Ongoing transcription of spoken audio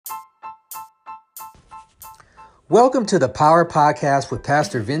Welcome to the Power Podcast with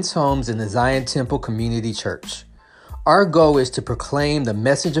Pastor Vince Holmes in the Zion Temple Community Church. Our goal is to proclaim the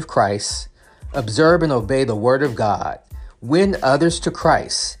message of Christ, observe and obey the Word of God, win others to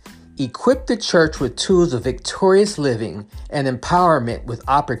Christ, equip the church with tools of victorious living and empowerment with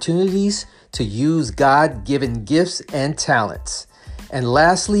opportunities to use God-given gifts and talents. And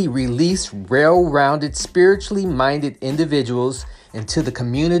lastly, release well-rounded, spiritually minded individuals into the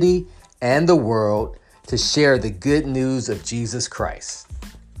community and the world to share the good news of Jesus Christ.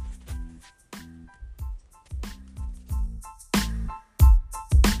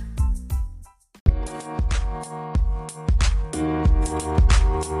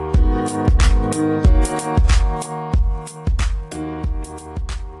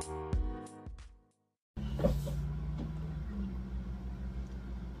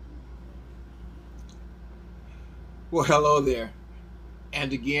 Well, hello there.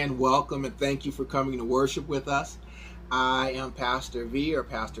 And again, welcome and thank you for coming to worship with us. I am Pastor V or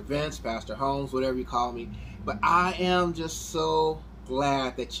Pastor Vince, Pastor Holmes, whatever you call me. But I am just so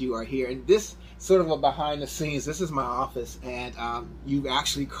glad that you are here. And this sort of a behind the scenes, this is my office. And you've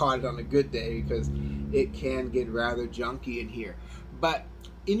actually caught it on a good day because it can get rather junky in here. But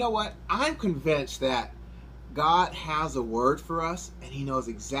you know what? I'm convinced that God has a word for us and He knows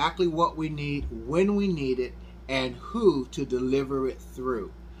exactly what we need, when we need it, and who to deliver it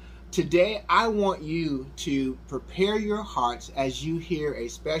through. Today, I want you to prepare your hearts as you hear a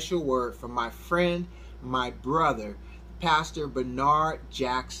special word from my friend, my brother, Pastor Bernard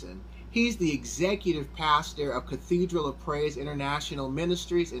Jackson. He's the executive pastor of Cathedral of Praise International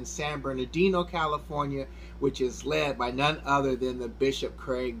Ministries in San Bernardino, California, which is led by none other than the Bishop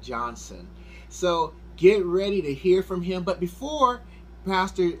Craig Johnson. So get ready to hear from him. But before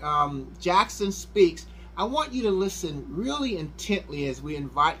Pastor Jackson speaks, I want you to listen really intently as we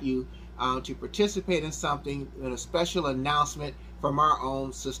invite you to participate in something, in a special announcement from our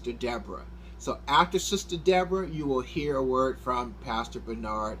own Sister Deborah. So after Sister Deborah, you will hear a word from Pastor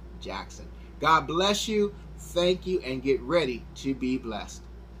Bernard Jackson. God bless you, thank you, and get ready to be blessed.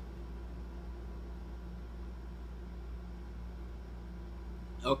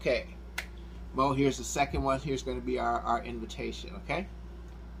 Okay, Mo, here's the second one. Here's going to be our invitation, okay?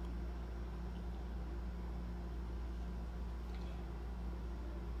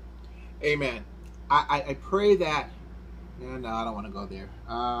 Amen. I pray that... No, I don't want to go there.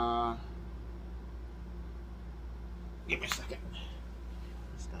 Give me a second.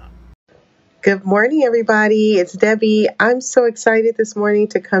 Stop. Good morning, everybody. It's Debbie. I'm so excited this morning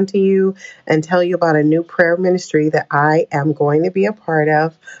to come to you and tell you about a new prayer ministry that I am going to be a part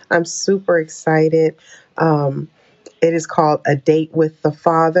of. I'm super excited. It is called A Date with the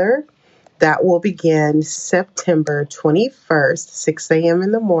Father. That will begin September 21st, 6 a.m.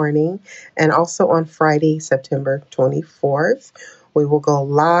 in the morning, and also on Friday, September 24th. We will go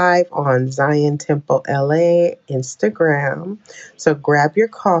live on Zion Temple LA Instagram. So grab your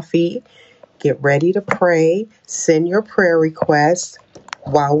coffee, get ready to pray, send your prayer requests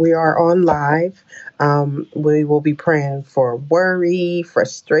while we are on live. We will be praying for worry,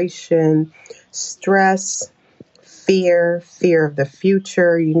 frustration, stress, fear of the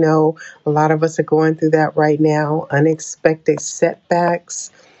future. You know, a lot of us are going through that right now, unexpected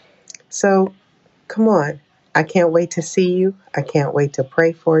setbacks. So come on. I can't wait to see you. I can't wait to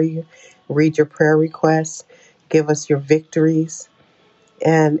pray for you. Read your prayer requests. Give us your victories.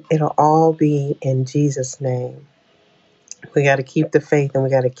 And it'll all be in Jesus' name. We got to keep the faith and we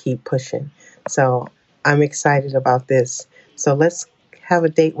got to keep pushing. So I'm excited about this. So let's have a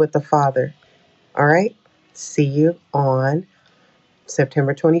date with the Father. All right? See you on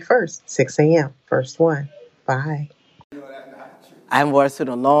September 21st, 6 a.m. First one. Bye. I haven't watched it in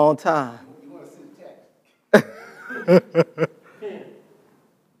a long time.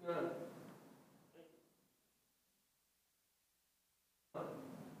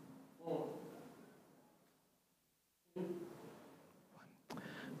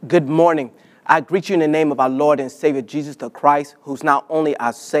 Good morning. I greet you in the name of our Lord and Savior, Jesus the Christ, who's not only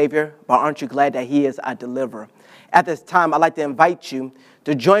our Savior, but aren't you glad that He is our deliverer? At this time, I'd like to invite you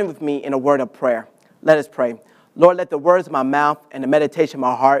to join with me in a word of prayer. Let us pray. Lord, let the words of my mouth and the meditation of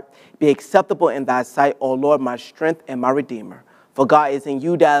my heart be acceptable in thy sight, O Lord, my strength and my Redeemer. For God is in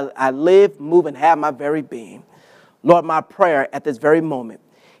you that I live, move, and have my very being. Lord, my prayer at this very moment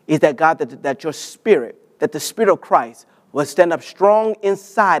is that, God, that your Spirit, that the Spirit of Christ will stand up strong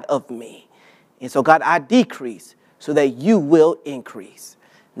inside of me. And so, God, I decrease so that you will increase.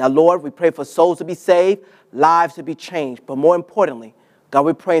 Now, Lord, we pray for souls to be saved, lives to be changed. But more importantly, God,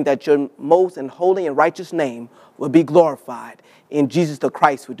 we're praying that your most and holy and righteous name will be glorified. In Jesus the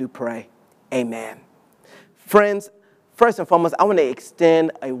Christ we do pray. Amen. Friends, first and foremost, I want to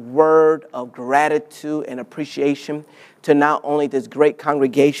extend a word of gratitude and appreciation to not only this great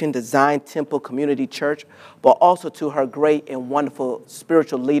congregation, the Zion Temple Community Church, but also to her great and wonderful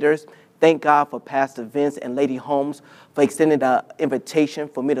spiritual leaders. Thank God for Pastor Vince and Lady Holmes for extending the invitation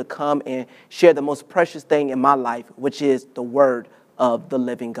for me to come and share the most precious thing in my life, which is the word of the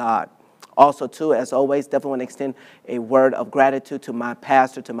living God. Also, too, as always, definitely want to extend a word of gratitude to my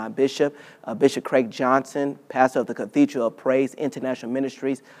pastor, to my bishop, Bishop Craig Johnson, pastor of the Cathedral of Praise International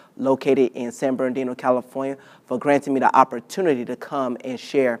Ministries, located in San Bernardino, California, for granting me the opportunity to come and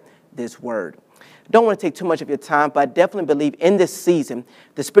share this word. Don't want to take too much of your time, but I definitely believe in this season,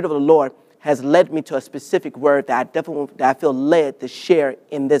 the Spirit of the Lord has led me to a specific word that I feel led to share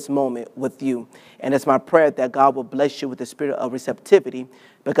in this moment with you. And it's my prayer that God will bless you with the spirit of receptivity,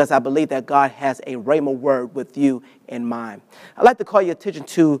 because I believe that God has a rhema word with you in mind. I'd like to call your attention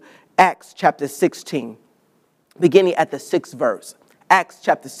to Acts chapter 16, beginning at the 6th verse. Acts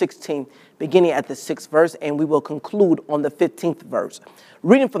chapter 16, beginning at the 6th verse, and we will conclude on the 15th verse.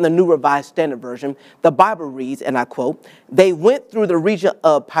 Reading from the New Revised Standard Version, the Bible reads, and I quote, "They went through the region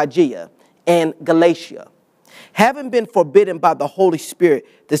of Phrygia and Galatia, having been forbidden by the Holy Spirit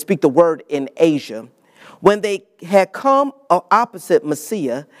to speak the word in Asia. When they had come opposite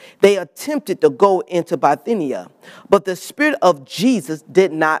Mysia, they attempted to go into Bithynia, but the Spirit of Jesus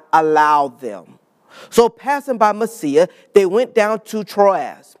did not allow them. So passing by Mysia, they went down to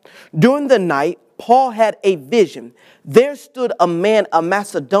Troas. During the night, Paul had a vision. There stood a man of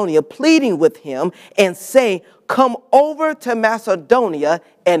Macedonia pleading with him and saying, 'Come over to Macedonia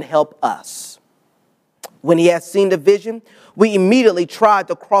and help us.' When he had seen the vision, we immediately tried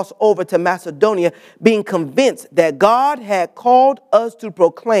to cross over to Macedonia, being convinced that God had called us to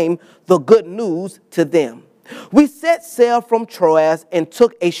proclaim the good news to them. We set sail from Troas and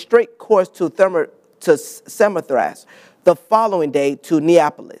took a straight course to Samothrace, the following day to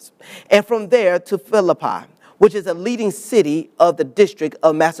Neapolis, and from there to Philippi, which is a leading city of the district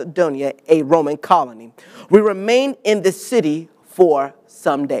of Macedonia, a Roman colony. We remained in the city for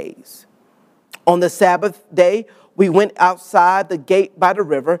some days. On the Sabbath day, we went outside the gate by the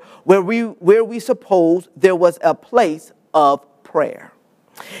river, where we supposed there was a place of prayer.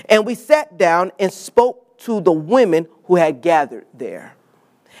 And we sat down and spoke to the women who had gathered there.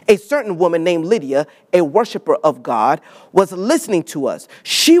 A certain woman named Lydia, a worshiper of God, was listening to us.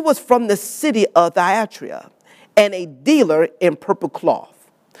 She was from the city of Thyatira and a dealer in purple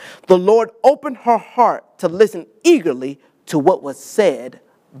cloth. The Lord opened her heart to listen eagerly to what was said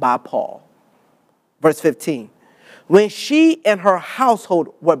by Paul." Verse 15. "When she and her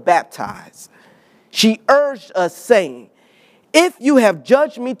household were baptized, she urged us, saying, 'If you have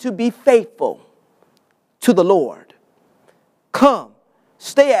judged me to be faithful to the Lord, come,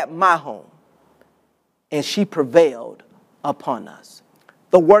 stay at my home.' And she prevailed upon us."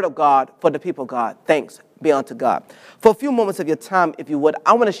 The word of God for the people of God. Thanks be unto God. For a few moments of your time, if you would,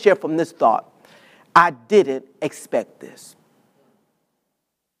 I want to share from this thought. I didn't expect this.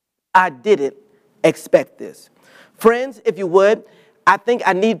 I didn't expect this. Friends, if you would, I think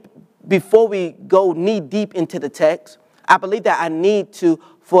I need, before we go knee deep into the text, I believe that I need to,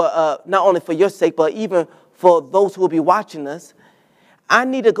 for not only for your sake, but even for those who will be watching us, I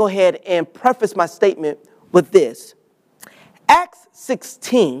need to go ahead and preface my statement with this. Acts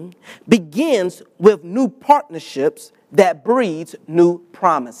 16 begins with new partnerships that breeds new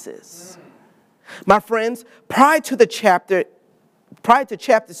promises. My friends, prior to chapter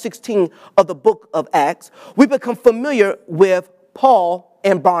 16 of the book of Acts, we become familiar with Paul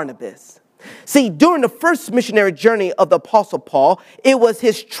and Barnabas. See, during the first missionary journey of the Apostle Paul, it was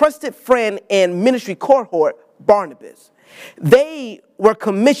his trusted friend and ministry cohort, Barnabas. They were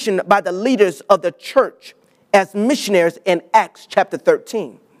commissioned by the leaders of the church as missionaries in Acts chapter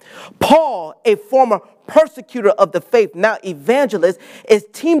 13. Paul, a former persecutor of the faith, now evangelist, is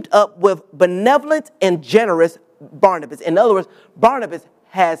teamed up with benevolent and generous Barnabas. In other words, Barnabas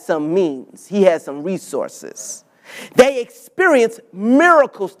has some means. He has some resources. They experience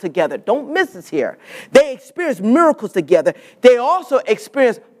miracles together. Don't miss this here. They experience miracles together. They also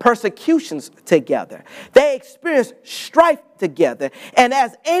experience persecutions together. They experience strife together. And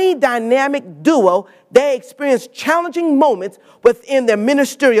as any dynamic duo, they experience challenging moments within their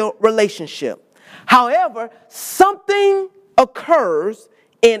ministerial relationship. However, something occurs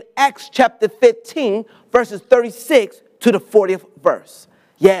in Acts chapter 15, verses 36 to the 40th verse.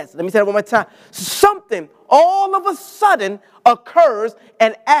 Yes, let me say that one more time. Something all of a sudden occurs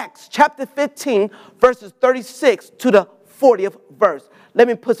in Acts chapter 15, verses 36 to the 40th verse. Let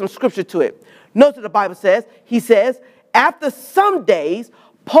me put some scripture to it. Notice what the Bible says. He says, "After some days,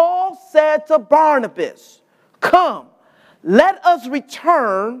 Paul said to Barnabas, Come, let us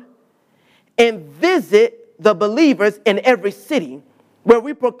return and visit the believers in every city where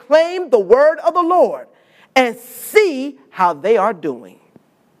we proclaim the word of the Lord and see how they are doing.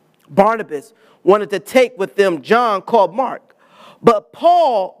 Barnabas wanted to take with them John called Mark, but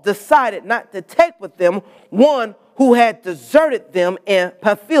Paul decided not to take with them one who had deserted them in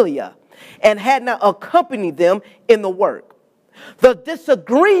Pamphylia and had not accompanied them in the work. The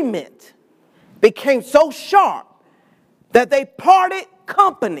disagreement became so sharp that they parted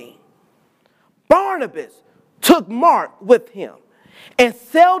company. Barnabas took Mark with him and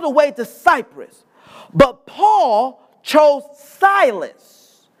sailed away to Cyprus, but Paul chose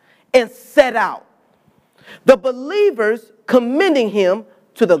Silas and set out, the believers commending him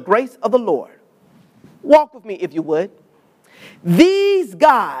to the grace of the Lord. Walk with me if you would. These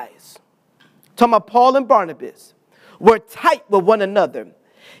guys, talking about Paul and Barnabas, were tight with one another,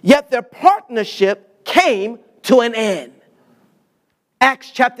 yet their partnership came to an end.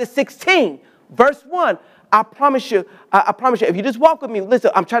 Acts chapter 16, verse 1. I promise you, if you just walk with me,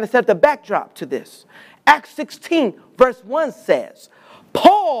 listen, I'm trying to set the backdrop to this. Acts 16, verse 1 says,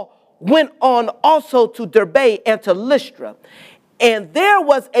 Paul went on also to Derbe and to Lystra, and there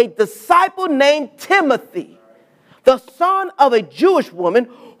was a disciple named Timothy, the son of a Jewish woman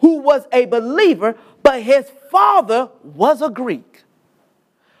who was a believer, but his father was a Greek.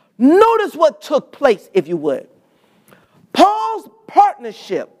 Notice what took place, if you would. Paul's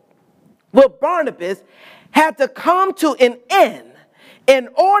partnership with Barnabas had to come to an end in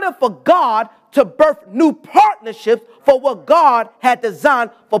order for God to birth new partnerships for what God had designed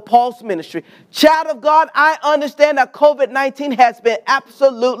for Paul's ministry. Child of God, I understand that COVID-19 has been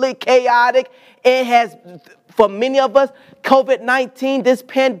absolutely chaotic. It has, for many of us, COVID-19, this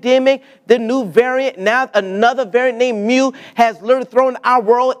pandemic, the new variant, now another variant named Mu has literally thrown our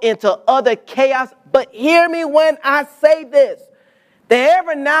world into utter chaos. But hear me when I say this. That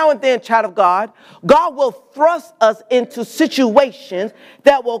every now and then, child of God, God will thrust us into situations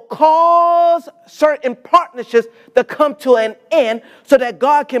that will cause certain partnerships to come to an end so that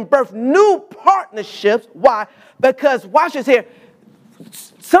God can birth new partnerships. Why? Because, watch this here,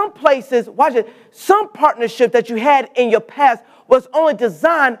 some places, watch it, some partnership that you had in your past was only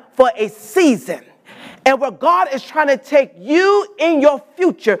designed for a season. And where God is trying to take you in your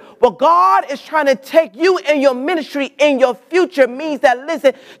future, where God is trying to take you in your ministry in your future means that,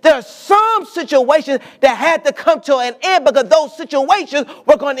 listen, there are some situations that had to come to an end because those situations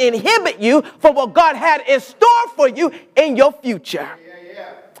were going to inhibit you from what God had in store for you in your future.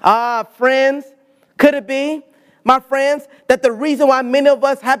 Friends, could it be, my friends, that the reason why many of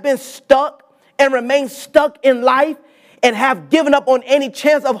us have been stuck and remain stuck in life and have given up on any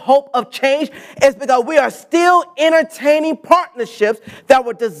chance of hope of change is because we are still entertaining partnerships that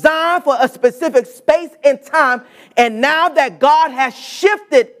were designed for a specific space and time. And now that God has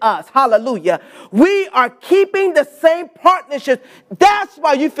shifted us, hallelujah, we are keeping the same partnerships. That's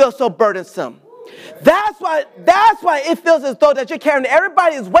why you feel so burdensome. That's why it feels as though that you're carrying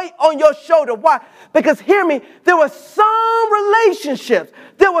everybody's weight on your shoulder. Why? Because hear me, there were some relationships,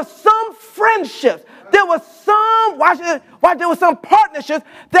 there were some friendships, there were some partnerships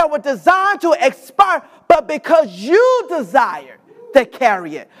that were designed to expire, but because you desired to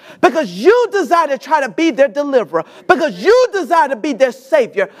carry it, because you desire to try to be their deliverer, because you desire to be their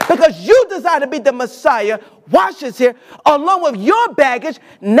savior, because you desire to be the Messiah, watch this here, along with your baggage,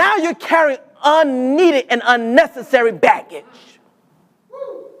 now you're carrying unneeded and unnecessary baggage.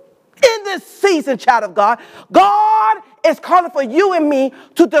 In this season, child of God, God is calling for you and me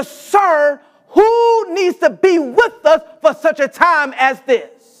to discern who needs to be with us for such a time as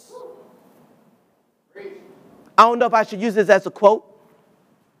this. I don't know if I should use this as a quote,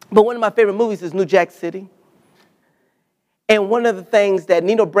 but one of my favorite movies is New Jack City. And one of the things that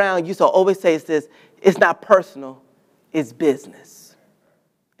Nino Brown used to always say is this: it's not personal, it's business.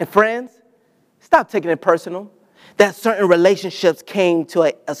 And friends, stop taking it personal that certain relationships came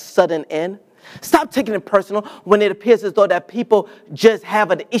to a sudden end. Stop taking it personal when it appears as though that people just have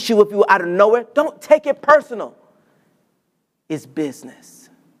an issue with you out of nowhere. Don't take it personal. It's business.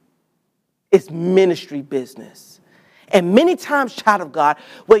 It's ministry business. And many times, child of God,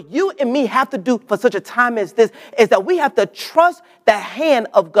 what you and me have to do for such a time as this is that we have to trust the hand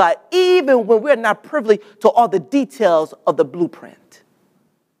of God even when we're not privy to all the details of the blueprint.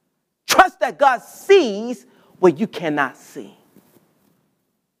 Trust that God sees what you cannot see.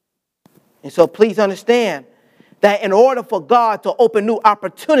 And so please understand that in order for God to open new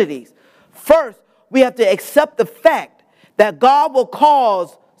opportunities, first, we have to accept the fact that God will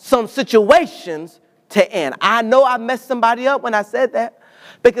cause some situations to end. I know I messed somebody up when I said that,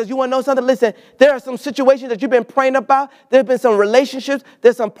 Because you want to know something? Listen, there are some situations that you've been praying about. There have been some relationships.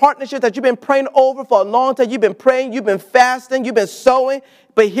 There's some partnerships that you've been praying over for a long time. You've been praying. You've been fasting. You've been sowing.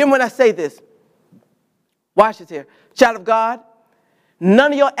 But hear me when I say this. Watch this here. Child of God,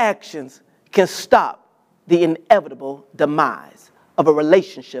 none of your actions can stop the inevitable demise of a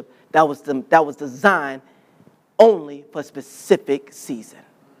relationship that was designed only for a specific season.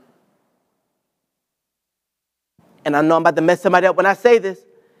 And I know I'm about to mess somebody up when I say this.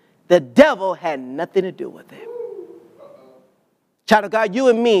 The devil had nothing to do with it. Child of God, you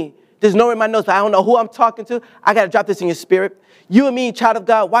and me, there's nowhere in my notes, but I don't know who I'm talking to. I got to drop this in your spirit. You and me, child of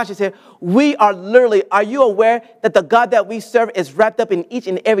God, watch this here. We are literally, are you aware that the God that we serve is wrapped up in each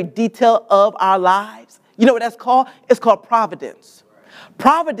and every detail of our lives? You know what that's called? It's called providence.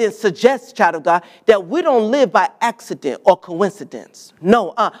 Providence suggests, child of God, that we don't live by accident or coincidence.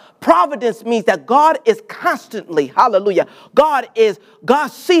 No, providence means that God is constantly, hallelujah, God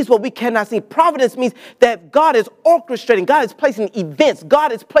sees what we cannot see. Providence means that God is orchestrating, God is placing events,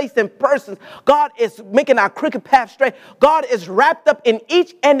 God is placing persons, God is making our crooked path straight. God is wrapped up in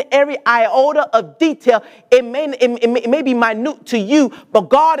each and every iota of detail. It may be minute to you, but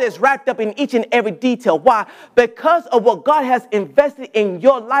God is wrapped up in each and every detail. Why? Because of what God has invested in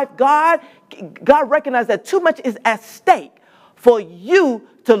your life. God recognizes that too much is at stake for you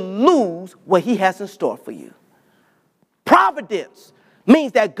to lose what he has in store for you. Providence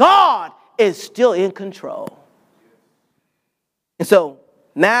means that God is still in control. And so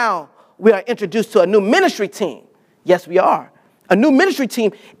now we are introduced to a new ministry team. Yes, we are. A new ministry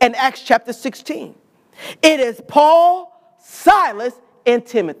team in Acts chapter 16. It is Paul, Silas, and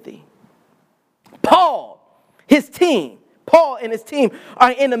Timothy. Paul and his team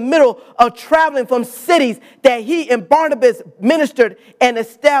are in the middle of traveling from cities that he and Barnabas ministered and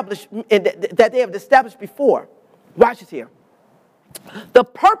established, that they have established before. Watch this here. The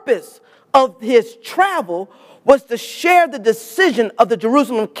purpose of his travel was to share the decision of the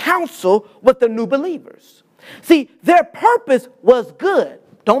Jerusalem council with the new believers. See, their purpose was good.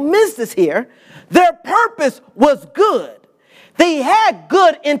 Don't miss this here. Their purpose was good. They had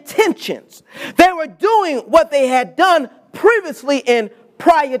good intentions. They were doing what they had done previously in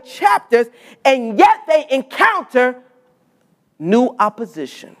prior chapters, and yet they encounter new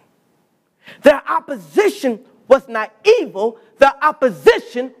opposition. Their opposition was not evil. Their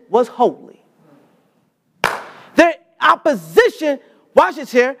opposition was holy. Their opposition, watch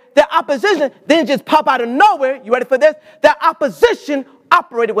this here, their opposition didn't just pop out of nowhere. You ready for this? Their opposition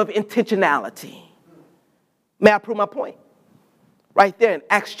operated with intentionality. May I prove my point? Right there in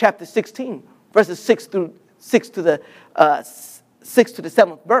Acts chapter 16, verses 6 to the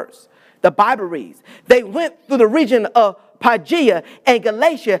 7th verse. The Bible reads, they went through the region of Phrygia and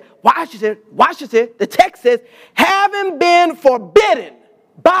Galatia. Watch this here. The text says, having been forbidden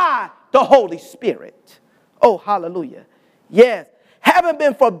by the Holy Spirit. Oh, hallelujah. Yes, having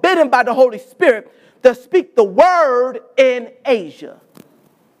been forbidden by the Holy Spirit to speak the word in Asia.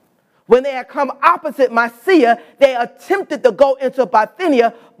 When they had come opposite Mysia, they attempted to go into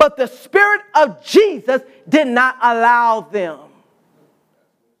Bithynia, but the Spirit of Jesus did not allow them.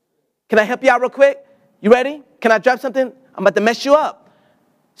 Can I help you out real quick? You ready? Can I drop something? I'm about to mess you up.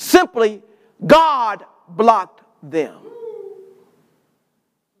 Simply, God blocked them.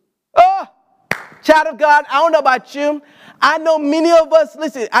 Oh, child of God, I don't know about you. I know many of us,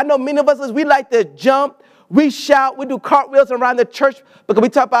 we like to jump. We shout, we do cartwheels around the church because we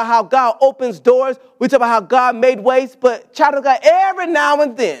talk about how God opens doors. We talk about how God made ways. But child of God, every now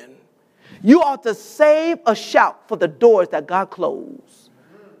and then, you ought to save a shout for the doors that God closed.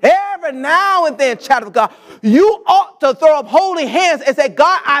 Every now and then, child of God, you ought to throw up holy hands and say,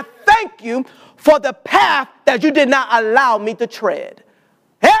 God, I thank you for the path that you did not allow me to tread.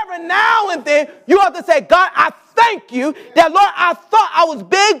 Every now and then, you have to say, God, I thank you that, Lord, I thought I was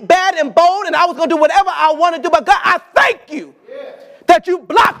big, bad, and bold, and I was going to do whatever I want to do. But God, I thank you that you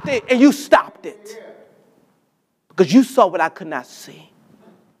blocked it and you stopped it. Because you saw what I could not see.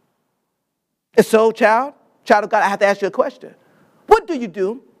 And so, child of God, I have to ask you a question. What do you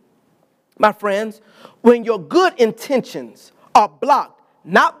do, my friends, when your good intentions are blocked,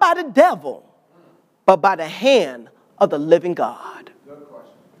 not by the devil, but by the hand of the living God?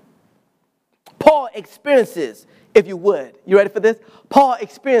 Paul experiences, if you would, you ready for this? Paul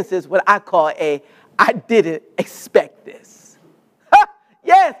experiences what I call I didn't expect this.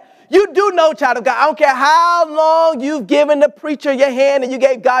 Yes, you do know, child of God. I don't care how long you've given the preacher your hand and you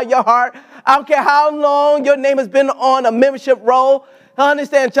gave God your heart. I don't care how long your name has been on a membership roll. I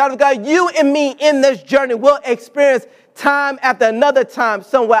understand, child of God, you and me in this journey will experience time after another time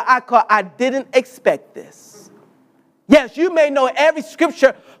somewhere I didn't expect this. Yes, you may know every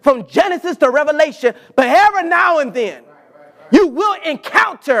scripture from Genesis to Revelation, but every now and then you will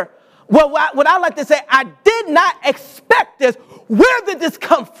encounter what I like to say, I did not expect this. Where did this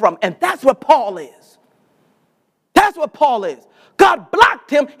come from? And that's what Paul is. That's what Paul is. God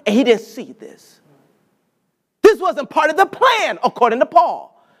blocked him and he didn't see this. This wasn't part of the plan, according to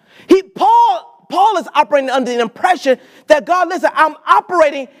Paul. Paul is operating under the impression that God, listen, I'm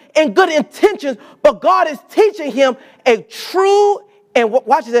operating in good intentions, but God is teaching him a true, and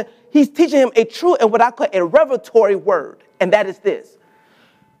watch this, he's teaching him a true and what I call a revelatory word, and that is this.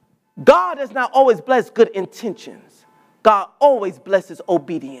 God does not always bless good intentions. God always blesses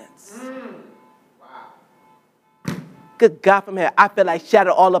obedience. Wow. Good God from here. I feel like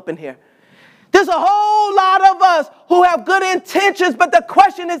shadow all up in here. There's a whole lot of us who have good intentions, but the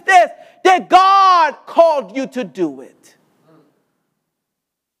question is this: did God call you to do it?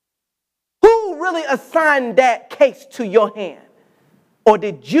 Who really assigned that case to your hand? Or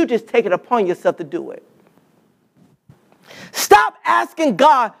did you just take it upon yourself to do it? Stop asking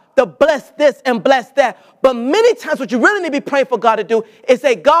God to bless this and bless that. But many times what you really need to be praying for God to do is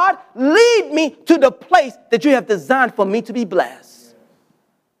say, God, lead me to the place that you have designed for me to be blessed.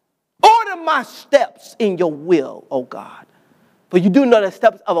 Order my steps in your will, oh God. For you do know the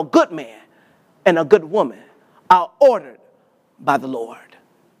steps of a good man and a good woman are ordered by the Lord.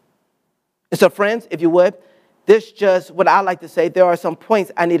 And so, friends, if you would, this just what I like to say. There are some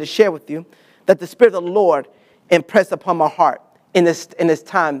points I need to share with you that the Spirit of the Lord impressed upon my heart in this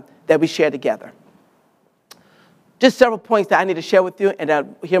time that we share together. Just several points that I need to share with you,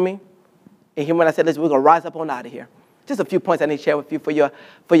 and hear me. And hear when I said, listen, we're going to rise up on out of here. Just a few points I need to share with you for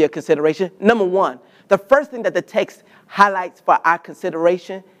your consideration. Number one, the first thing that the text highlights for our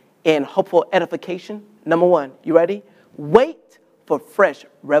consideration and hopeful edification. Number one, you ready? Wait for fresh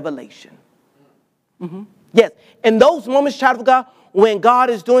revelation. Mm-hmm. Yes, in those moments, child of God, when God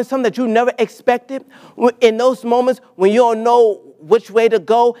is doing something that you never expected, in those moments when you don't know which way to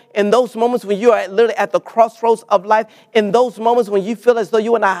go, in those moments when you are literally at the crossroads of life, in those moments when you feel as though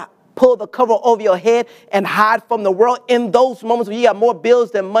you and I pull the cover over your head and hide from the world, in those moments when you have more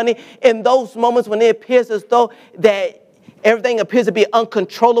bills than money, in those moments when it appears as though that everything appears to be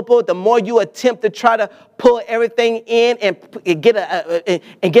uncontrollable, the more you attempt to try to pull everything in and get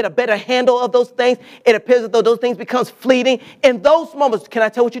a better handle of those things, it appears as though those things becomes fleeting. In those moments, can I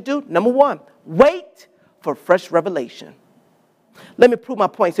tell what you do? Number one, wait for fresh revelation. Let me prove my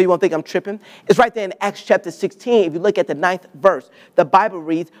point so you won't think I'm tripping. It's right there in Acts chapter 16. If you look at the 9th verse, the Bible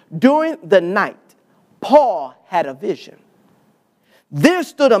reads, during the night, Paul had a vision. There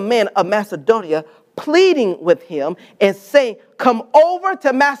stood a man of Macedonia pleading with him and saying, come over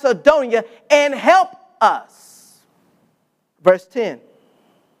to Macedonia and help us. Verse 10.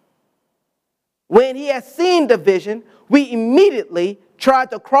 When he had seen the vision, we immediately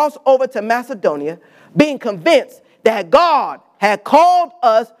tried to cross over to Macedonia, being convinced that God had called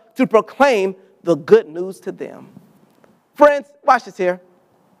us to proclaim the good news to them. Friends, watch this here.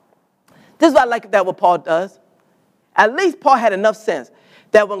 This is what I like about what Paul does. At least Paul had enough sense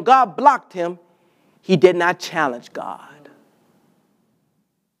that when God blocked him, he did not challenge God.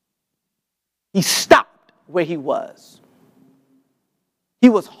 He stopped where he was. He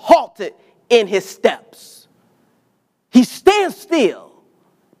was halted in his steps. He stands still.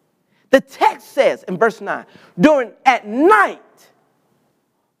 The text says in verse 9, at night,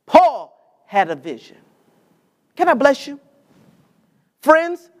 Paul had a vision. Can I bless you?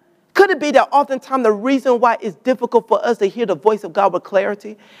 Friends, could it be that oftentimes the reason why it's difficult for us to hear the voice of God with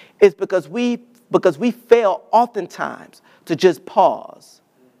clarity is because we fail oftentimes to just pause,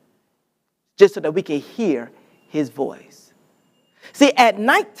 just so that we can hear his voice. See, at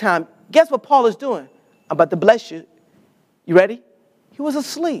nighttime, guess what Paul is doing? I'm about to bless you. You ready? He was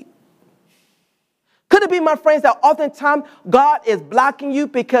asleep. Could it be, my friends, that oftentimes God is blocking you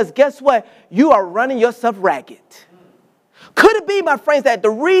because guess what? You are running yourself ragged. Could it be, my friends, that the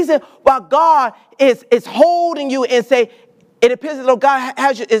reason why God is holding you and say, it appears as though God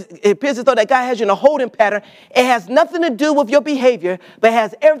has you, it appears as though that God has you in a holding pattern. It has nothing to do with your behavior, but it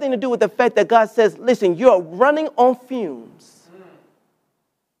has everything to do with the fact that God says, listen, you're running on fumes.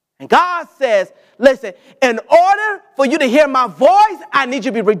 And God says, listen, in order for you to hear my voice, I need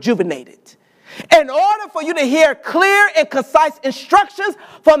you to be rejuvenated. In order for you to hear clear and concise instructions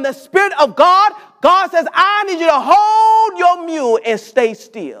from the Spirit of God, God says, I need you to hold your mule and stay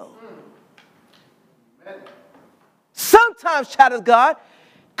still. Sometimes, child of God,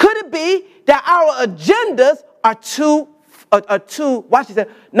 could it be that our agendas are too, watch this,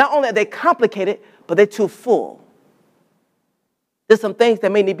 not only are they complicated, but they're too full. There's some things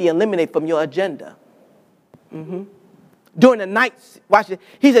that may need to be eliminated from your agenda. during the night, watch it,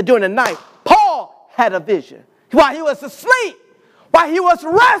 he said during the night, Paul had a vision. While he was asleep, while he was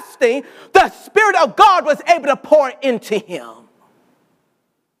resting, the Spirit of God was able to pour into him.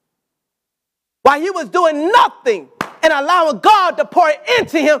 While he was doing nothing and allowing God to pour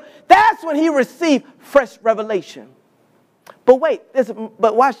into him, that's when he received fresh revelation. But wait,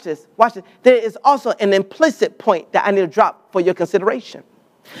 but watch this. There is also an implicit point that I need to drop for your consideration.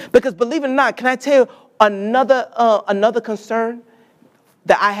 Because believe it or not, can I tell you another concern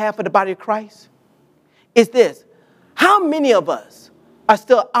that I have for the body of Christ? Is this: how many of us are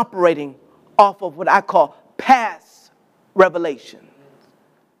still operating off of what I call past revelation?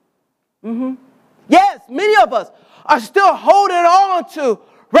 Yes, many of us are still holding on to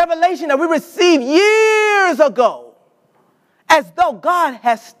revelation that we received years ago, as though God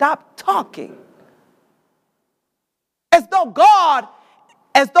has stopped talking, as though God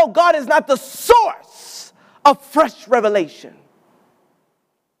is not the source of fresh revelation.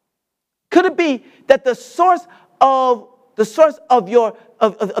 Could it be that the source of your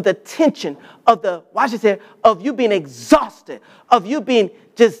the tension, of you being exhausted, of you being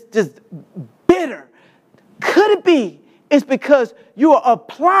just bitter, could it be it's because you are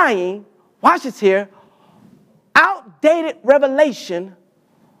applying, watch this here, outdated revelation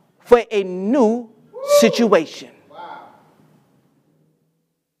for a new situation?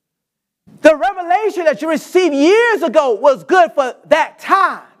 The revelation that you received years ago was good for that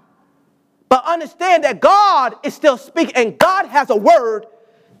time. But understand that God is still speaking, and God has a word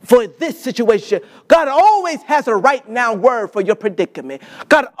for this situation. God always has a right now word for your predicament.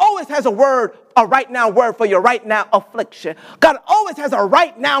 God always has a right now word for your right now affliction. God always has a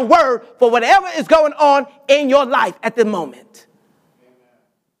right now word for whatever is going on in your life at the moment. Amen.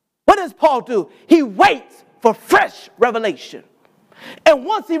 What does Paul do? He waits for fresh revelation. And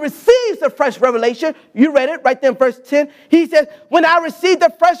once he receives the fresh revelation, you read it right there in verse 10. He says, when I received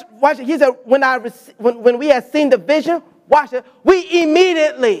the fresh, watch it, he said, when we had seen the vision, watch it, we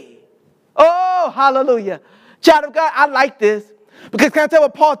immediately, oh, hallelujah. Child of God, I like this. Because can I tell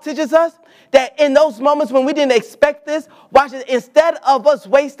what Paul teaches us? That in those moments when we didn't expect this, watch it, instead of us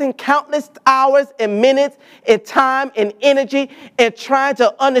wasting countless hours and minutes and time and energy and trying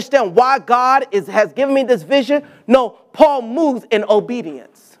to understand why God has given me this vision, no, Paul moves in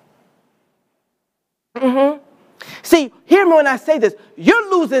obedience. See, hear me when I say this.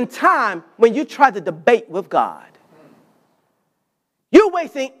 You're losing time when you try to debate with God. You're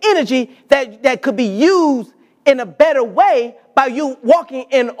wasting energy that could be used in a better way by you walking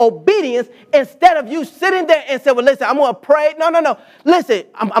in obedience, instead of you sitting there and say, well, listen, I'm going to pray. No. Listen,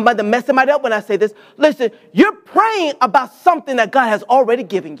 I'm about to mess somebody up when I say this. Listen, you're praying about something that God has already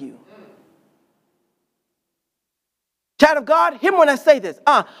given you. Child of God, hear me when I say this.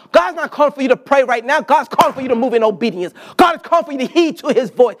 God's not calling for you to pray right now. God's calling for you to move in obedience. God is calling for you to heed to his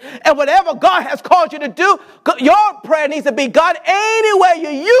voice. And whatever God has called you to do, your prayer needs to be, God, any way you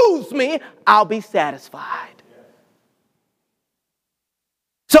use me, I'll be satisfied.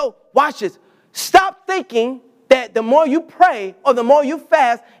 So watch this. Stop thinking that the more you pray or the more you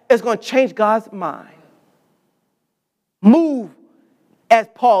fast is going to change God's mind. Move as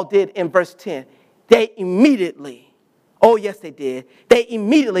Paul did in verse 10. They immediately, oh yes they did, they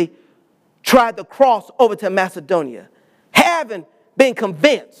immediately tried to cross over to Macedonia, having been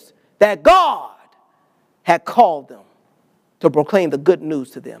convinced that God had called them to proclaim the good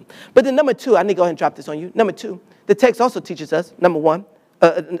news to them. But then number two, I need to go ahead and drop this on you. Number two, the text also teaches us,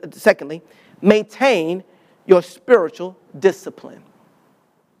 secondly, maintain your spiritual discipline.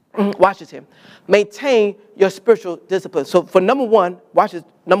 Watch this here. Maintain your spiritual discipline. So for number one, watch this.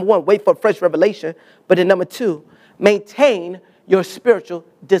 Number one, wait for fresh revelation. But then number two, maintain your spiritual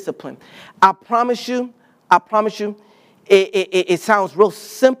discipline. I promise you, it sounds real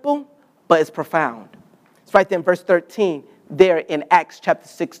simple, but it's profound. It's right there in verse 13, there in Acts chapter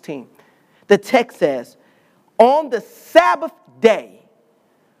 16. The text says, on the Sabbath day,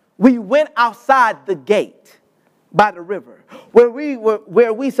 we went outside the gate by the river, where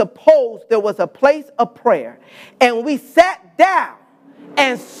we supposed there was a place of prayer, and we sat down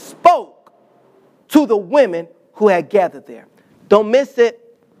and spoke to the women who had gathered there. Don't miss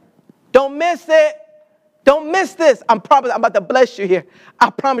it. Don't miss it. Don't miss this. I'm about to bless you here.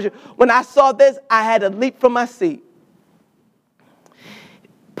 I promise you. When I saw this, I had to leap from my seat.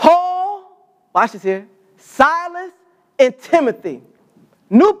 Paul, watch this here, Silas and Timothy,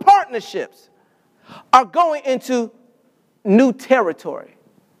 new partnerships, are going into new territory.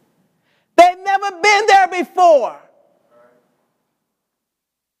 They've never been there before.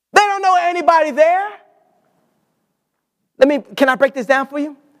 They don't know anybody there. Can I break this down for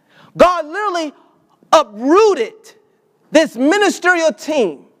you? God literally uprooted this ministerial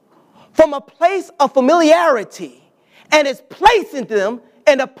team from a place of familiarity and is placing them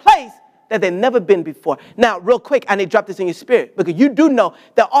in a place that they've never been before. Now, real quick, I need to drop this in your spirit, because you do know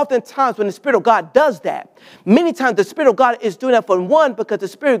that oftentimes when the Spirit of God does that, many times the Spirit of God is doing that for one, because the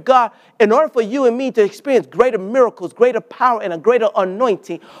Spirit of God, in order for you and me to experience greater miracles, greater power, and a greater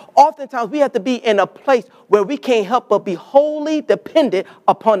anointing, oftentimes we have to be in a place where we can't help but be wholly dependent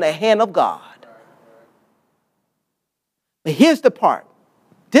upon the hand of God. But here's the part.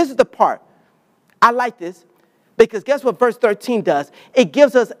 This is the part. I like this. Because guess what verse 13 does? It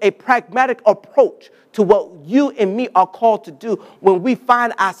gives us a pragmatic approach to what you and me are called to do when we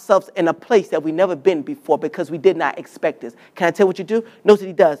find ourselves in a place that we've never been before because we did not expect this. Can I tell you what you do? Notice what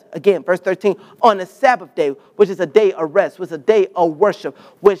he does. Again, verse 13, on the Sabbath day, which is a day of rest, which is a day of worship,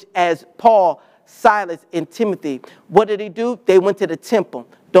 which as Paul, Silas, and Timothy, what did he do? They went to the temple.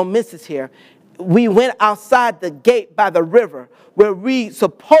 Don't miss this here. We went outside the gate by the river where we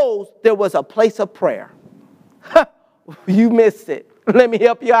supposed there was a place of prayer. You missed it. Let me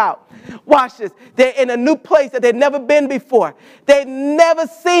help you out. Watch this. They're in a new place that they've never been before. They've never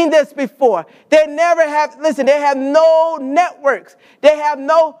seen this before. They never have, listen, they have no networks. They have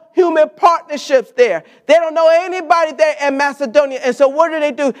no human partnerships there. They don't know anybody there in Macedonia. And so what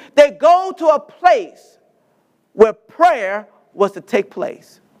do? They go to a place where prayer was to take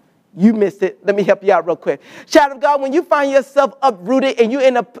place. You missed it. Let me help you out real quick. Child of God, when you find yourself uprooted and you're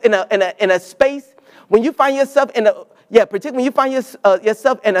in a space, when you find yourself particularly when you find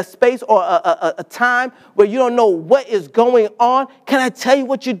yourself in a space or a time where you don't know what is going on, can I tell you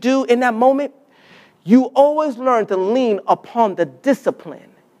what you do in that moment? You always learn to lean upon the discipline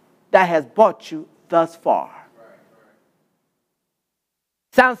that has brought you thus far.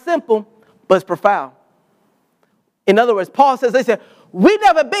 Sounds simple, but it's profound. In other words, Paul says, listen, we've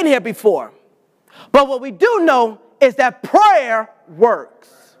never been here before, but what we do know is that prayer works.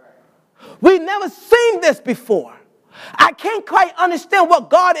 We've never seen this before. I can't quite understand what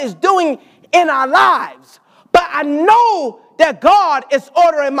God is doing in our lives, but I know that God is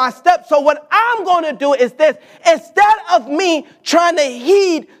ordering my steps. So what I'm going to do is this. Instead of me trying to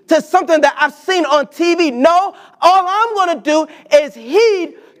heed to something that I've seen on TV, no, all I'm going to do is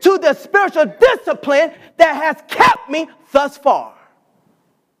heed to the spiritual discipline that has kept me thus far.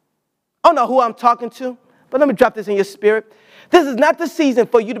 I don't know who I'm talking to, but let me drop this in your spirit. This is not the season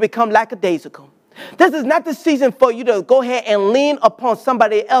for you to become lackadaisical. This is not the season for you to go ahead and lean upon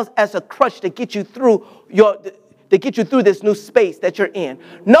somebody else as a crutch to get you through this new space that you're in.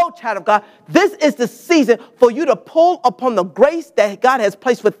 No, child of God, this is the season for you to pull upon the grace that God has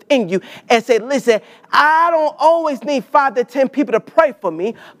placed within you and say, listen, I don't always need 5 to 10 people to pray for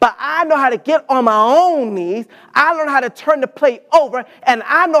me, but I know how to get on my own knees. I learn how to turn the plate over, and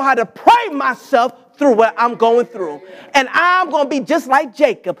I know how to pray myself through what I'm going through. And I'm going to be just like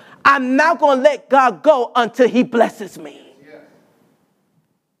Jacob. I'm not going to let God go until he blesses me.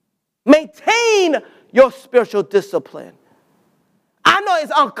 Maintain your spiritual discipline. I know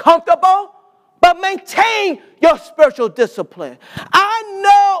it's uncomfortable, but maintain your spiritual discipline. I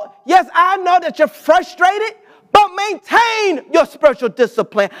know that you're frustrated, but maintain your spiritual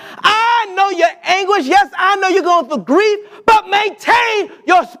discipline. I know your anguish. Yes, I know you're going through grief, but maintain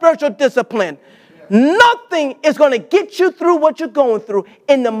your spiritual discipline. Nothing is going to get you through what you're going through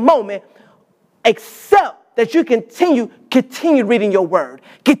in the moment except that you continue reading your word,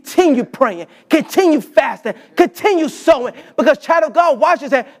 continue praying, continue fasting, continue sowing. Because, child of God, watch this,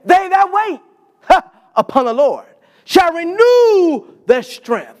 they that wait upon the Lord shall renew their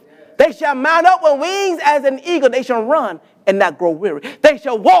strength. They shall mount up with wings as an eagle. They shall run and not grow weary. They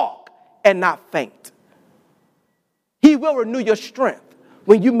shall walk and not faint. He will renew your strength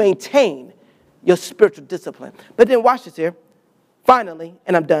when you maintain your spiritual discipline. But then watch this here. Finally,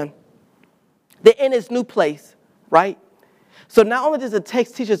 and I'm done. They're in this new place, right? So not only does the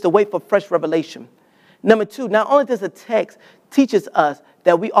text teach us to wait for fresh revelation. Number 2, not only does the text teaches us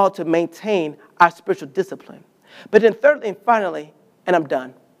that we ought to maintain our spiritual discipline. But then thirdly and finally, and I'm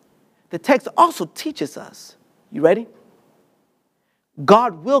done, the text also teaches us, you ready?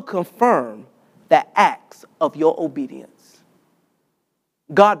 God will confirm the acts of your obedience.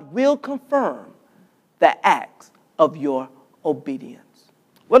 God will confirm the acts of your obedience.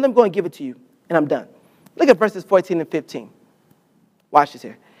 Well, I'm going to give it to you, and I'm done. Look at verses 14 and 15. Watch this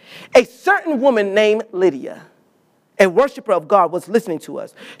here. A certain woman named Lydia, a worshiper of God, was listening to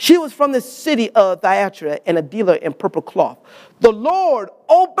us. She was from the city of Thyatira and a dealer in purple cloth. The Lord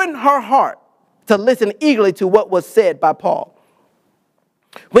opened her heart to listen eagerly to what was said by Paul.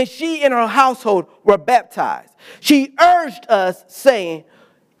 When she and her household were baptized, she urged us, saying,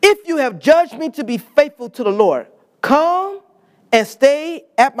 if you have judged me to be faithful to the Lord, come and stay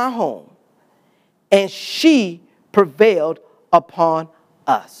at my home. And she prevailed upon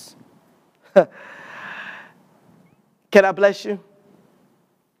us. Can I bless you?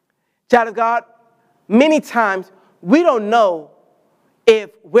 Child of God, many times we don't know if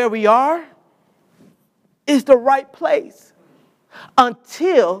where we are is the right place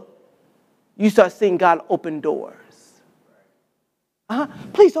until you start seeing God open doors.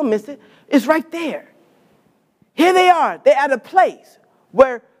 Please don't miss it. It's right there. Here they are. They're at a place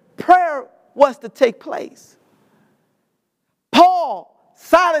where prayer was to take place. Paul,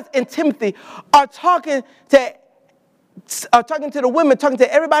 Silas, and Timothy are talking to the women, talking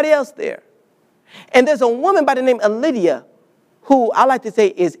to everybody else there. And there's a woman by the name of Lydia who I like to say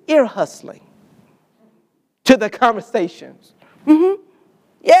is ear hustling to the conversations.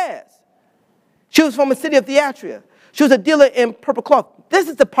 Yes. She was from the city of Thyatira. She was a dealer in purple cloth. This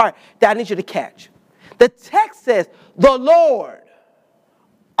is the part that I need you to catch. The text says, the Lord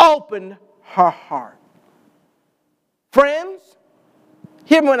opened her heart. Friends,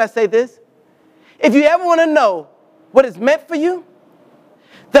 hear me when I say this. If you ever want to know what is meant for you,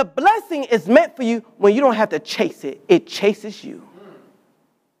 the blessing is meant for you when you don't have to chase it. It chases you.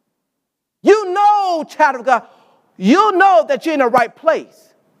 You know, child of God, you know that you're in the right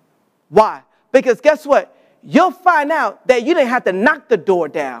place. Why? Because guess what? You'll find out that you didn't have to knock the door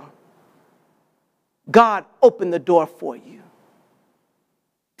down. God opened the door for you.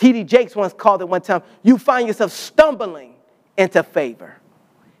 T.D. Jakes once called it one time, you find yourself stumbling into favor.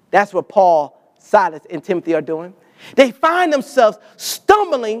 That's what Paul, Silas, and Timothy are doing. They find themselves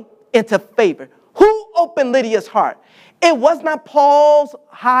stumbling into favor. Who opened Lydia's heart? It was not Paul's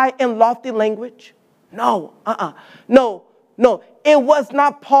high and lofty language. No. It was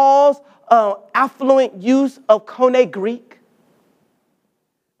not Paul's affluent use of Koine Greek.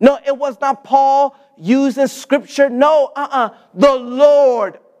 No, it was not Paul using scripture. No, The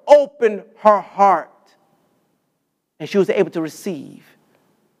Lord opened her heart. And she was able to receive.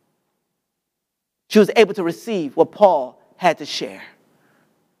 She was able to receive what Paul had to share.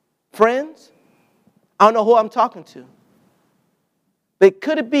 Friends, I don't know who I'm talking to. But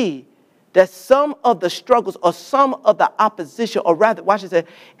could it be that some of the struggles or some of the opposition, or rather, watch this,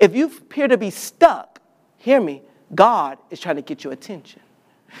 if you appear to be stuck, hear me, God is trying to get your attention.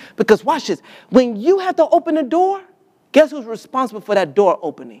 Because watch this, when you have to open the door, guess who's responsible for that door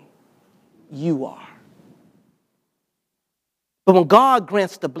opening? You are. But when God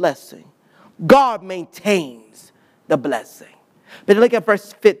grants the blessing, God maintains the blessing. But look at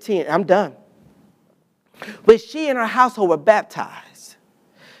verse 15. I'm done. When she and her household were baptized,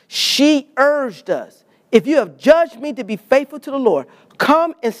 she urged us, if you have judged me to be faithful to the Lord,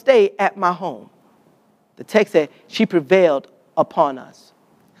 come and stay at my home. The text said she prevailed upon us.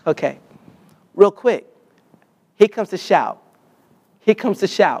 Okay, real quick. Here comes the shout. Here comes the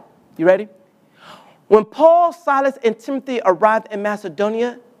shout. You ready? When Paul, Silas, and Timothy arrived in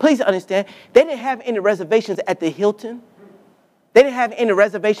Macedonia, please understand, they didn't have any reservations at the Hilton. They didn't have any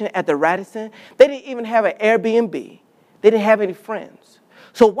reservation at the Radisson. They didn't even have an Airbnb. They didn't have any friends.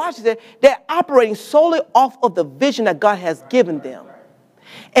 So watch this. They're operating solely off of the vision that God has given them.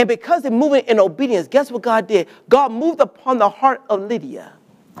 And because they're moving in obedience, guess what God did? God moved upon the heart of Lydia.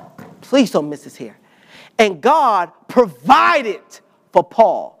 Please don't miss this here. And God provided for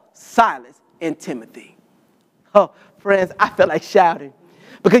Paul, Silas, and Timothy. Oh, friends, I feel like shouting.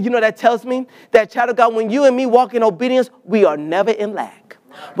 Because you know that tells me that, child of God, when you and me walk in obedience, we are never in lack.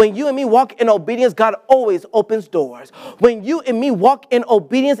 When you and me walk in obedience, God always opens doors. When you and me walk in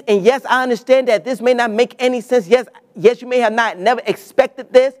obedience, and yes, I understand that this may not make any sense. Yes, you may have never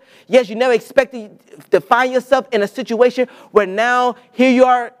expected this. Yes, you never expected to find yourself in a situation where now here you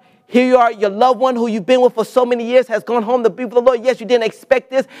are, your loved one who you've been with for so many years has gone home to be with the Lord. Yes, you didn't expect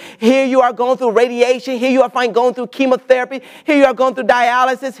this. Here you are going through radiation. Here you are going through chemotherapy. Here you are going through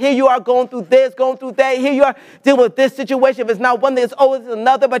dialysis. Here you are going through this, going through that. Here you are dealing with this situation. If it's not one thing, it's always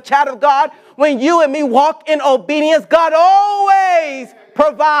another. But child of God, when you and me walk in obedience, God always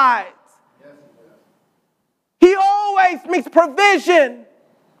provides. He always makes provision.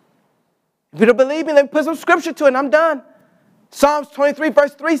 If you don't believe me, let me put some scripture to it and I'm done. Psalms 23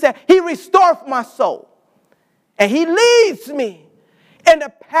 verse 3 said, he restoreth my soul and he leads me in the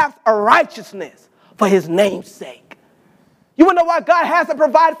path of righteousness for his name's sake. You want to know why God has to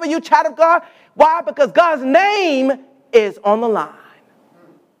provide for you, child of God? Why? Because God's name is on the line.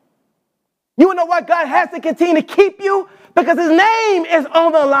 You want to know why God has to continue to keep you? Because his name is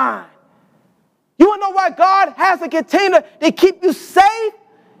on the line. You want to know why God has to continue to keep you safe?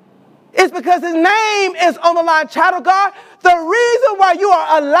 It's because his name is on the line, child of God. The reason why you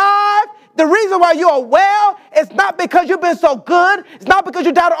are alive the reason why you are well is not because you've been so good. It's not because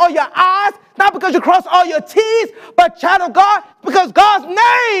you dotted all your I's. It's not because you crossed all your T's. But child of God, because God's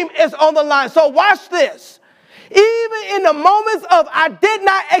name is on the line. So watch this. Even in the moments of I did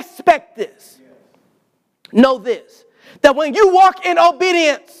not expect this, know this, that when you walk in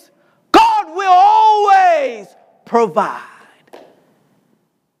obedience, God will always provide.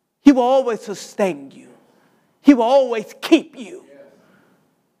 He will always sustain you. He will always keep you.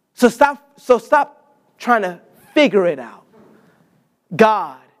 So stop trying to figure it out.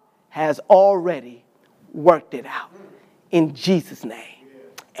 God has already worked it out. In Jesus' name,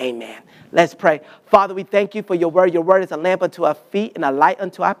 amen. Let's pray. Father, we thank you for your word. Your word is a lamp unto our feet and a light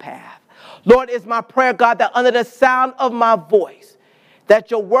unto our path. Lord, it's my prayer, God, that under the sound of my voice,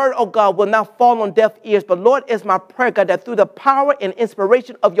 that your word, oh God, will not fall on deaf ears. But Lord, it's my prayer, God, that through the power and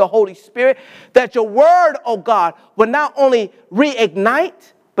inspiration of your Holy Spirit, that your word, oh God, will not only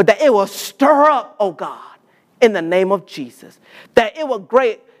reignite, but that it will stir up, oh God, in the name of Jesus. That it will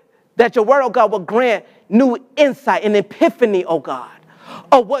that your word, oh God, will grant new insight and epiphany, oh God,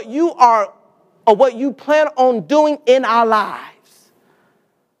 of what you plan on doing in our lives.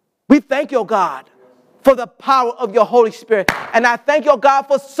 We thank you, oh God, for the power of your Holy Spirit. And I thank you, oh God,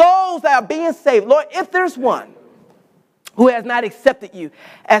 for souls that are being saved. Lord, if there's one who has not accepted you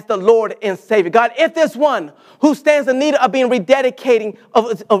as the Lord and Savior, God, if there's one who stands in need of being rededicating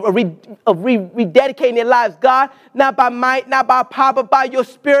their lives, God, not by might, not by power, but by your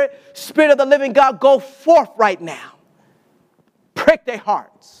Spirit, Spirit of the living God, go forth right now. Prick their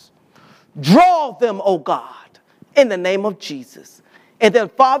hearts. Draw them, oh God, in the name of Jesus. And then,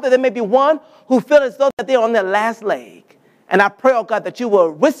 Father, there may be one who feels as though that they're on their last leg. And I pray, oh God, that you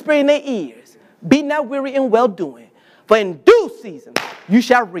will whisper in their ears, be not weary in well-doing, for in due season you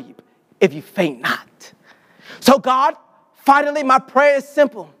shall reap if you faint not. So God, finally, my prayer is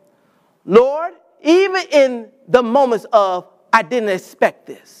simple. Lord, even in the moments of I didn't expect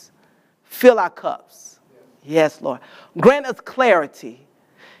this, fill our cups. Yes, Lord. Grant us clarity,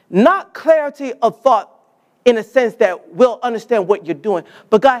 not clarity of thought, in a sense that we'll understand what you're doing.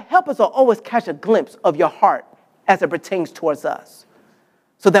 But God, help us to always catch a glimpse of your heart as it pertains towards us,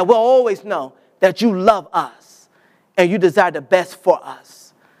 so that we'll always know that you love us and you desire the best for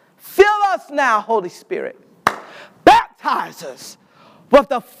us. Fill us now, Holy Spirit. Baptize us with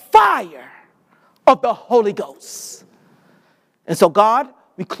the fire of the Holy Ghost. And so, God,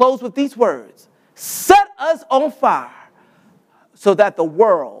 we close with these words. Set us on fire so that the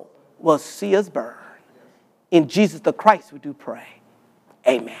world will see us burn. In Jesus the Christ we do pray.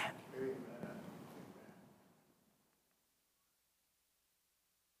 Amen.